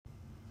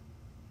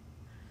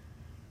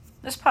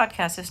This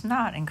podcast is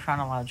not in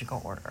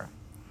chronological order.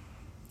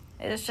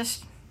 It is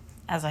just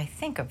as I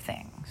think of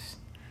things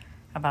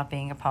about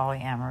being a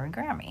polyamory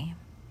Grammy.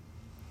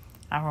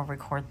 I will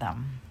record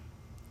them.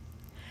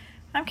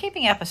 I'm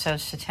keeping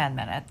episodes to 10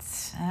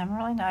 minutes, and I'm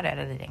really not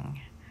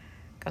editing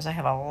because I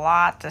have a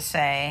lot to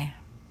say,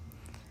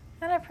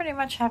 and I pretty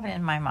much have it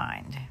in my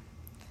mind.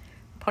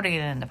 Putting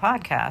it in the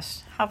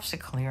podcast helps to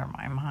clear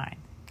my mind.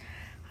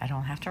 I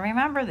don't have to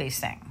remember these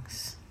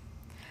things.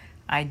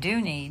 I do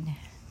need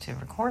to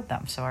record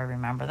them so I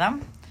remember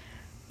them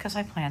because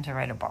I plan to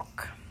write a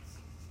book.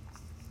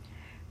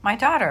 My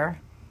daughter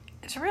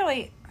is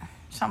really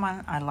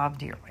someone I love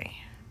dearly.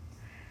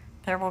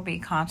 There will be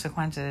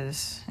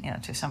consequences,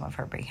 to some of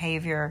her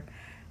behavior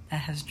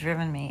that has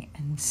driven me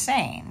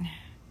insane.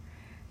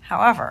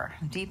 However,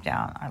 deep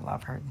down, I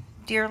love her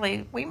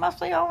dearly. We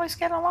mostly always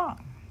get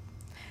along.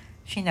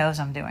 She knows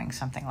I'm doing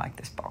something like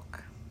this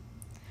book.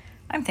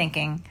 I'm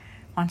thinking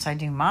once I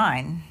do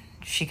mine,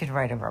 she could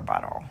write a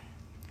rebuttal.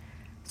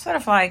 Sort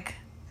of like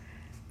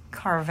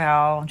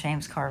Carvel,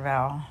 James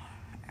Carvel,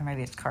 or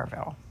maybe it's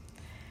Carvel,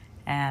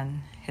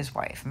 and his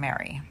wife,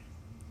 Mary.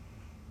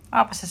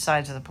 Opposite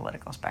sides of the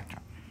political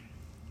spectrum.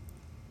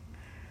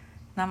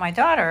 Now, my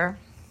daughter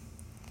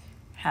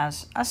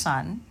has a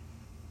son,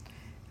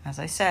 as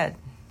I said,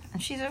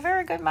 and she's a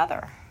very good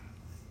mother.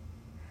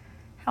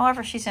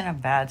 However, she's in a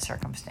bad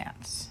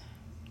circumstance.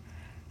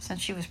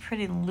 Since she was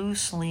pretty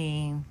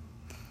loosely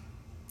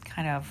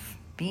kind of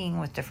being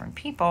with different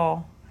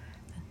people,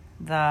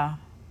 the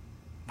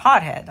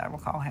pothead, I will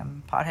call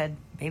him, pothead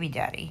baby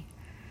daddy,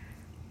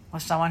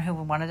 was someone who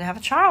wanted to have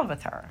a child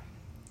with her.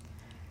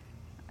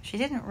 She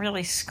didn't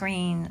really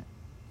screen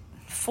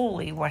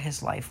fully what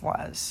his life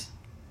was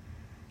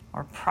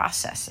or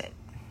process it.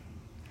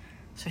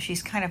 So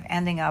she's kind of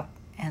ending up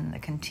in the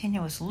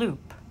continuous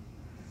loop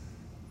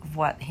of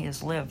what he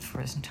has lived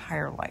for his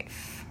entire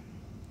life.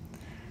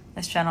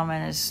 This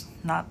gentleman is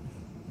not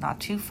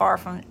too far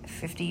from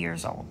 50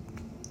 years old.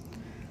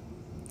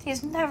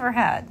 He's never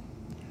had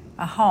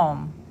a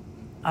home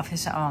of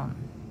his own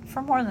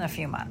for more than a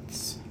few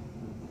months.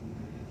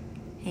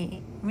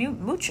 He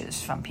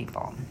mooches from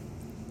people.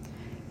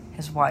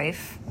 His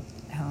wife,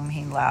 whom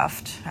he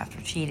left after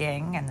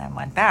cheating and then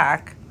went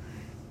back,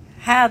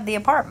 had the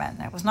apartment.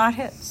 It was not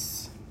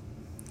his.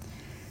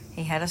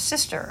 He had a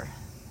sister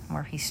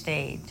where he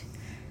stayed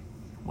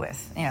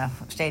with,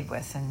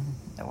 and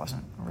it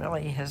wasn't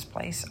really his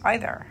place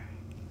either.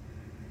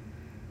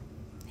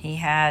 He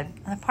had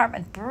an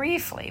apartment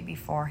briefly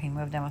before he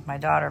moved in with my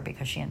daughter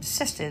because she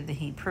insisted that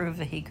he prove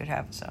that he could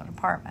have his own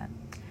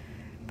apartment.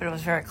 But it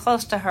was very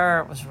close to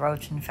her. It was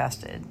roach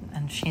infested,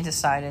 and she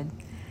decided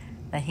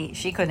that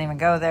she couldn't even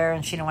go there,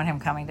 and she didn't want him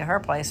coming to her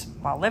place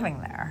while living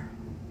there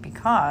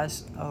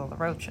because of the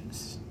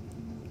roaches.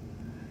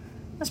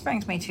 This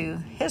brings me to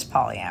his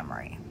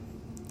polyamory.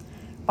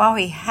 While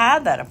he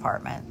had that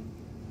apartment,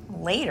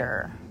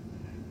 later,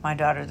 my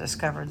daughter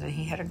discovered that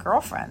he had a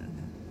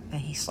girlfriend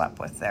that he slept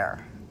with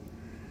there.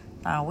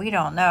 Now, we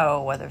don't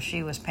know whether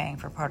she was paying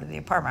for part of the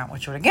apartment,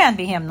 which would again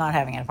be him not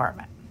having an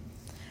apartment.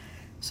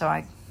 So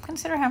I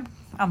consider him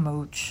a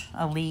mooch,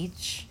 a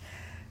leech,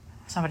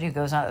 somebody who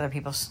goes on other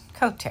people's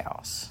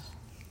coattails.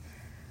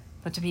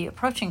 But to be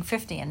approaching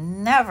 50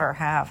 and never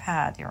have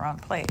had your own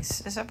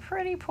place is a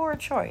pretty poor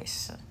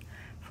choice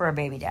for a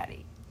baby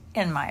daddy,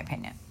 in my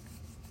opinion.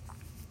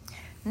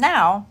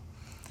 Now,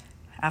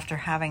 after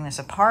having this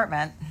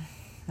apartment,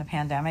 the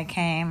pandemic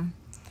came.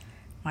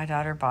 My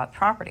daughter bought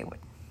property.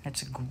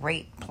 It's a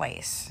great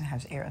place. It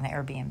has an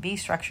Airbnb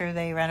structure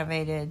they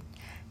renovated,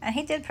 and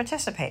he did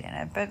participate in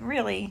it, but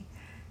really,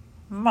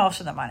 most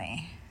of the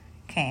money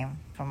came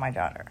from my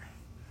daughter.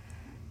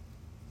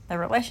 The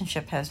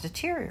relationship has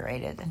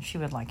deteriorated, and she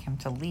would like him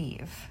to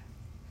leave.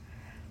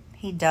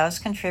 He does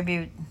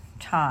contribute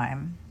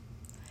time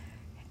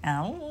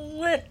and a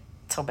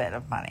little bit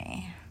of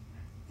money,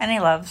 and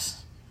he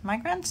loves my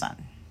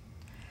grandson.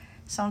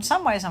 So in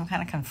some ways, I'm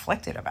kind of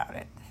conflicted about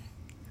it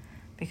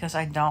because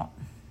I don't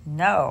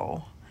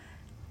know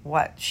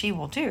what she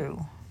will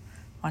do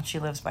once she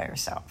lives by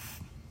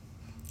herself.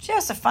 She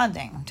has the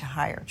funding to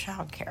hire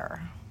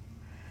childcare.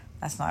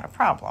 That's not a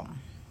problem.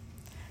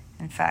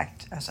 In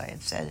fact, as I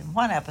had said in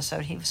one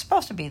episode, he was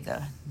supposed to be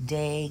the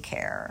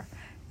daycare,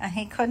 and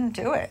he couldn't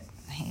do it.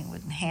 He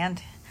would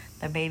hand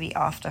the baby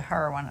off to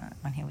her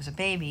when he was a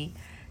baby,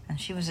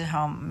 and she was at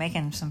home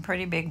making some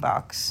pretty big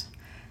bucks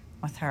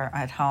with her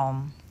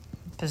at-home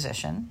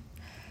position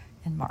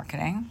in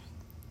marketing.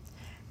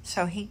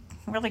 So he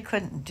really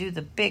couldn't do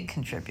the big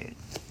contribute.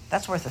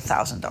 That's worth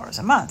 $1,000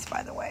 a month,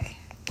 by the way,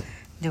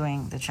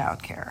 doing the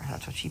child care.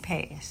 That's what she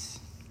pays.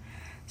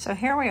 So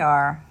here we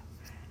are.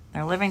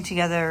 They're living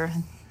together.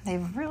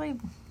 They've really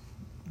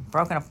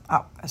broken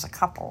up as a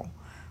couple,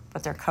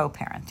 but they're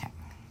co-parenting.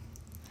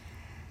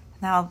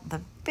 Now,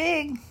 the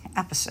big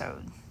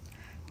episode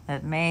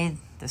that made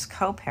this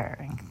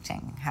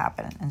co-parenting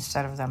happen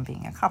instead of them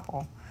being a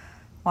couple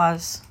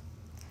was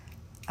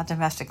a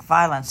domestic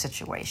violence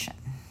situation.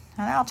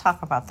 And I'll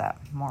talk about that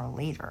more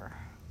later.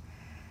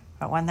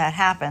 But when that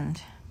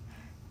happened,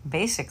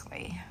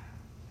 basically,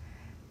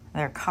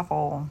 their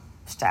couple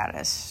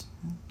status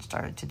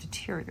started to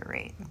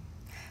deteriorate.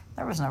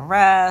 There was an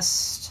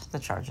arrest, the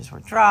charges were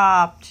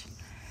dropped,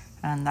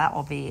 and that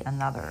will be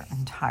another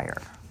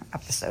entire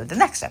episode, the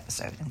next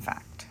episode, in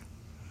fact.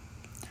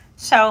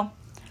 So,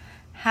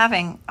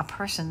 having a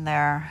person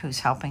there who's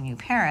helping you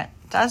parent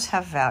does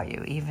have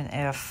value, even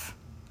if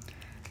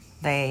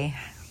they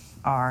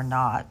are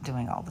not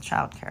doing all the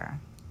childcare.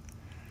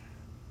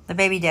 The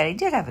baby daddy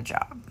did have a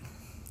job.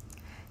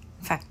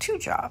 In fact, 2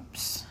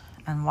 jobs.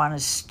 And one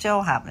is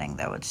still happening,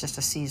 though. It's just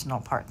a seasonal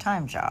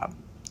part-time job.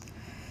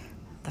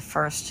 The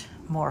first,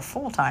 more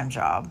full-time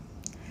job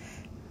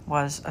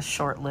was a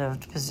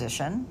short-lived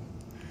position,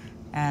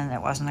 and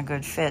it wasn't a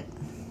good fit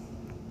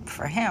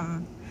for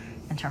him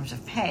in terms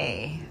of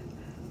pay,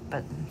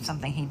 but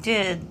something he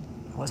did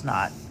was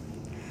not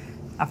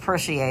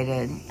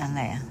appreciated,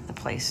 and the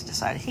place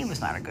decided he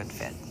was not a good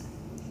fit.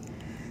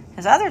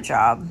 His other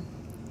job,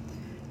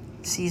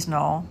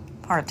 seasonal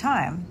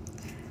part-time,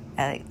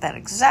 at that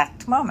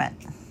exact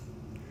moment,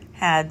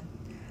 had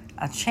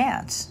a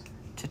chance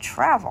to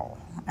travel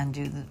and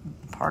do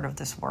part of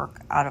this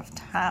work out of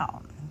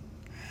town.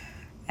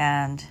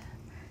 And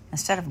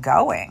instead of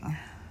going,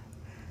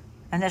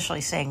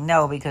 initially saying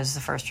no because the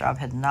first job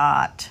had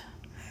not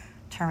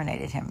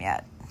terminated him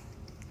yet,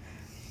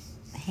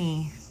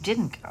 he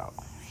didn't go.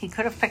 He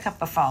could have picked up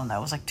the phone, though.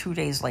 It was like 2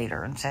 days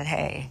later and said,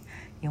 hey,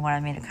 you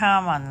wanted me to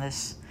come on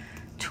this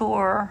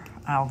tour?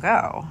 I'll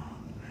go.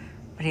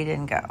 But he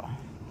didn't go.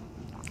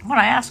 When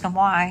I ask him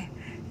why,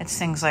 it's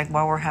things like,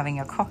 well, we're having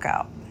a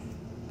cookout.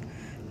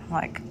 I'm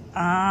like,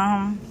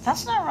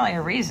 that's not really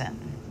a reason.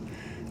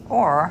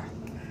 Or,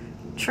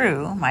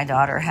 true, my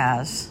daughter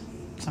has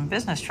some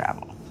business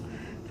travel,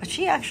 but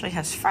she actually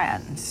has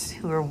friends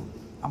who are,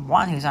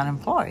 one who's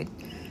unemployed,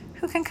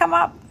 who can come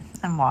up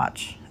and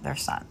watch their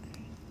son.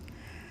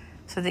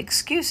 So the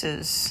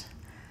excuses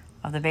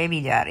of the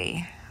baby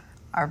daddy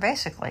are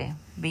basically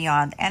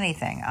beyond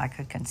anything I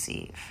could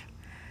conceive.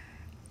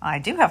 I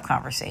do have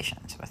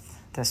conversations with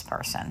this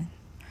person,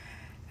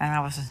 and I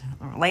was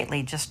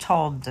lately just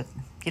told that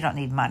you don't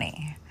need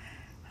money.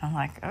 I'm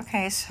like,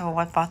 okay, so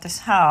what bought this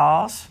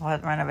house?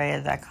 What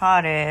renovated that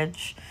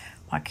cottage?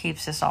 What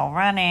keeps this all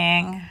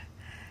running?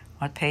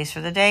 What pays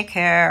for the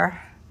daycare?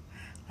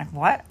 Like,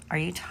 what are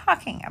you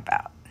talking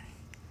about?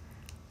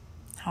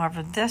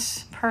 However,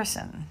 this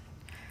person,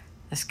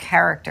 this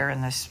character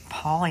in this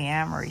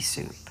polyamory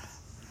soup,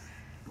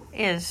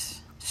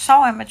 is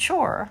so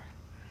immature.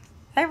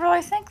 They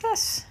really think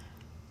this.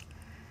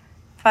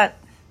 But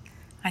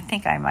I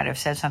think I might have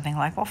said something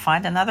like, well,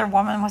 find another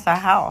woman with a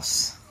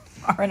house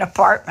or an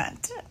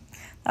apartment.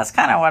 That's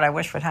kind of what I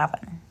wish would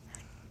happen.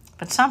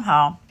 But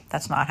somehow,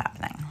 that's not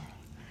happening.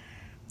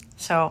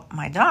 So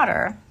my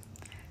daughter,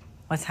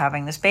 with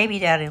having this baby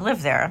daddy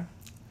live there,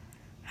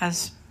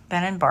 has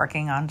been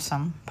embarking on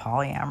some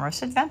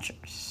polyamorous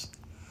adventures.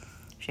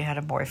 She had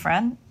a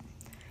boyfriend,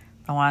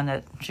 the one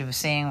that she was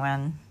seeing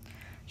when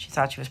she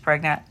thought she was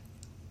pregnant.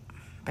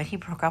 But he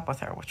broke up with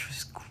her, which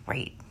was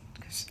great.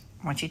 Because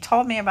when she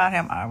told me about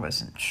him, I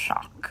was in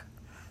shock.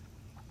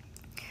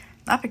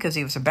 Not because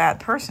he was a bad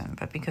person,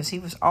 but because he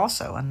was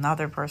also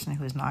another person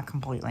who was not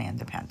completely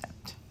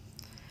independent.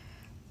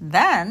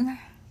 Then,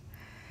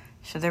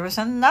 so there was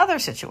another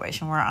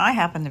situation where I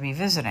happened to be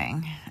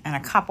visiting, and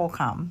a couple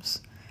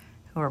comes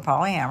who are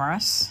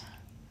polyamorous,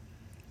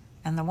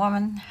 and the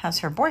woman has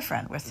her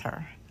boyfriend with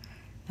her.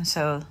 And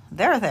so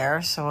they're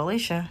there, so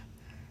Alicia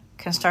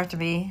can start to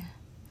be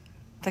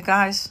the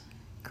guy's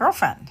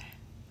girlfriend.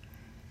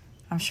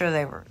 I'm sure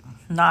they were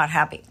not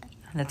happy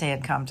that they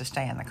had come to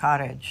stay in the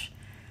cottage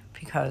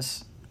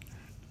because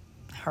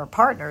her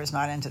partner is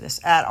not into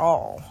this at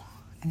all.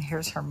 And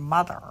here's her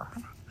mother.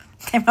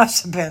 They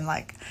must have been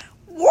like,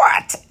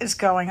 what is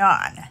going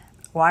on?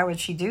 Why would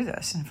she do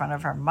this in front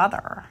of her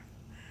mother?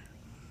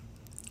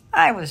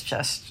 I was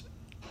just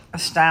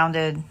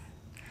astounded,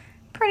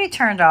 pretty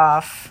turned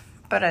off,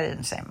 but I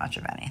didn't say much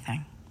of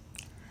anything.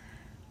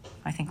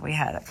 I think we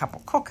had a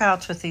couple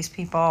cookouts with these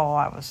people.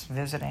 I was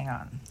visiting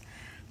on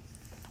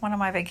one of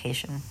my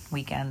vacation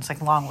weekends,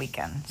 like long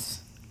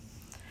weekends.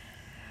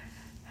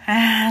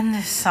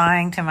 And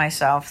sighing to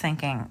myself,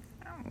 thinking,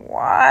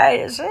 why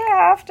does it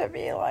have to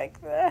be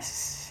like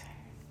this?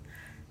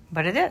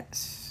 But it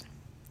is.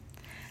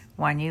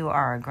 When you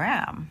are a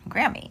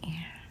Grammy,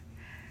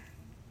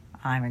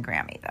 I'm a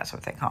Grammy, that's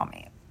what they call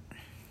me.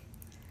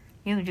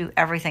 You do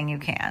everything you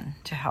can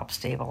to help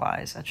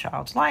stabilize a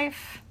child's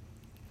life.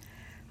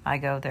 I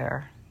go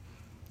there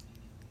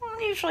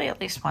usually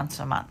at least once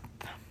a month.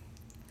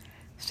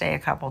 Stay a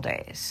couple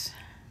days.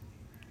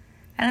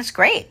 And it's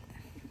great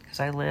because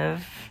I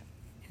live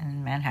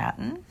in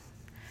Manhattan.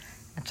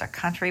 It's a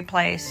country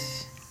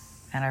place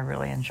and I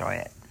really enjoy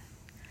it.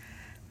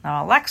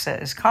 Now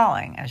Alexa is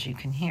calling, as you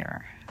can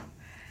hear.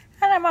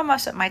 And I'm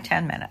almost at my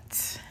 10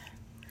 minutes.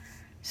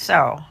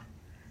 So,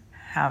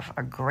 have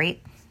a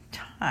great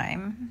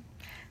time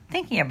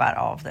thinking about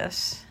all of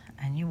this,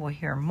 and you will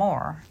hear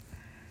more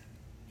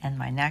in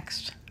my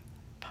next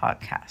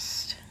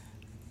podcast.